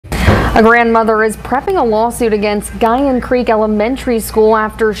A grandmother is prepping a lawsuit against Guion Creek Elementary School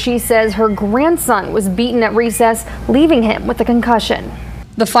after she says her grandson was beaten at recess, leaving him with a concussion.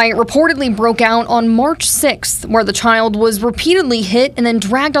 The fight reportedly broke out on March 6th, where the child was repeatedly hit and then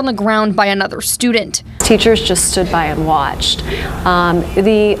dragged on the ground by another student. Teachers just stood by and watched.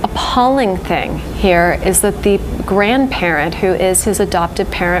 The appalling thing here is that the grandparent, who is his adopted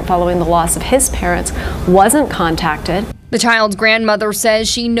parent following the loss of his parents, wasn't contacted. The child's grandmother says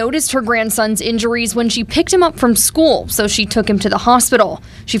she noticed her grandson's injuries when she picked him up from school, so she took him to the hospital.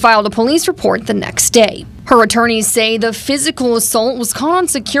 She filed a police report the next day. Her attorneys say the physical assault was caught on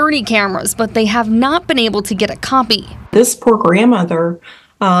security cameras, but they have not been able to get a copy. This poor grandmother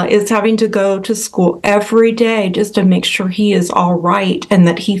is having to go to school every day just to make sure he is all right and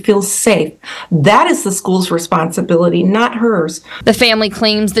that he feels safe. That is the school's responsibility, not hers. The family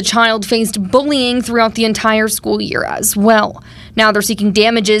claims the child faced bullying throughout the entire school year as well. Now they're seeking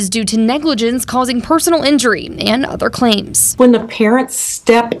damages due to negligence causing personal injury and other claims. When the parents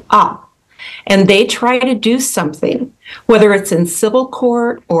step up and they try to do something, whether it's in civil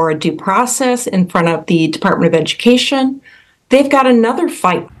court or a due process in front of the Department of Education, they've got another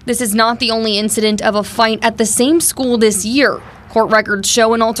fight. This is not the only incident of a fight at the same school this year. Court records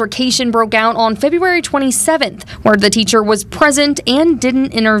show an altercation broke out on February 27th, where the teacher was present and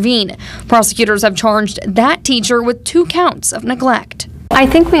didn't intervene. Prosecutors have charged that teacher with 2 counts of neglect. I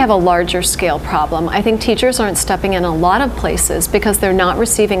think we have a larger scale problem. I think teachers aren't stepping in a lot of places because they're not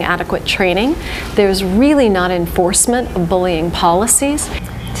receiving adequate training. There's really not enforcement of bullying policies.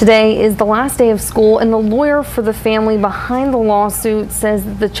 Today is the last day of school, and the lawyer for the family behind the lawsuit says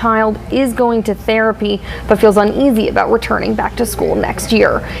that the child is going to therapy but feels uneasy about returning back to school next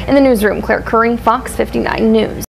year. In the newsroom, Claire Curry, Fox 59 News.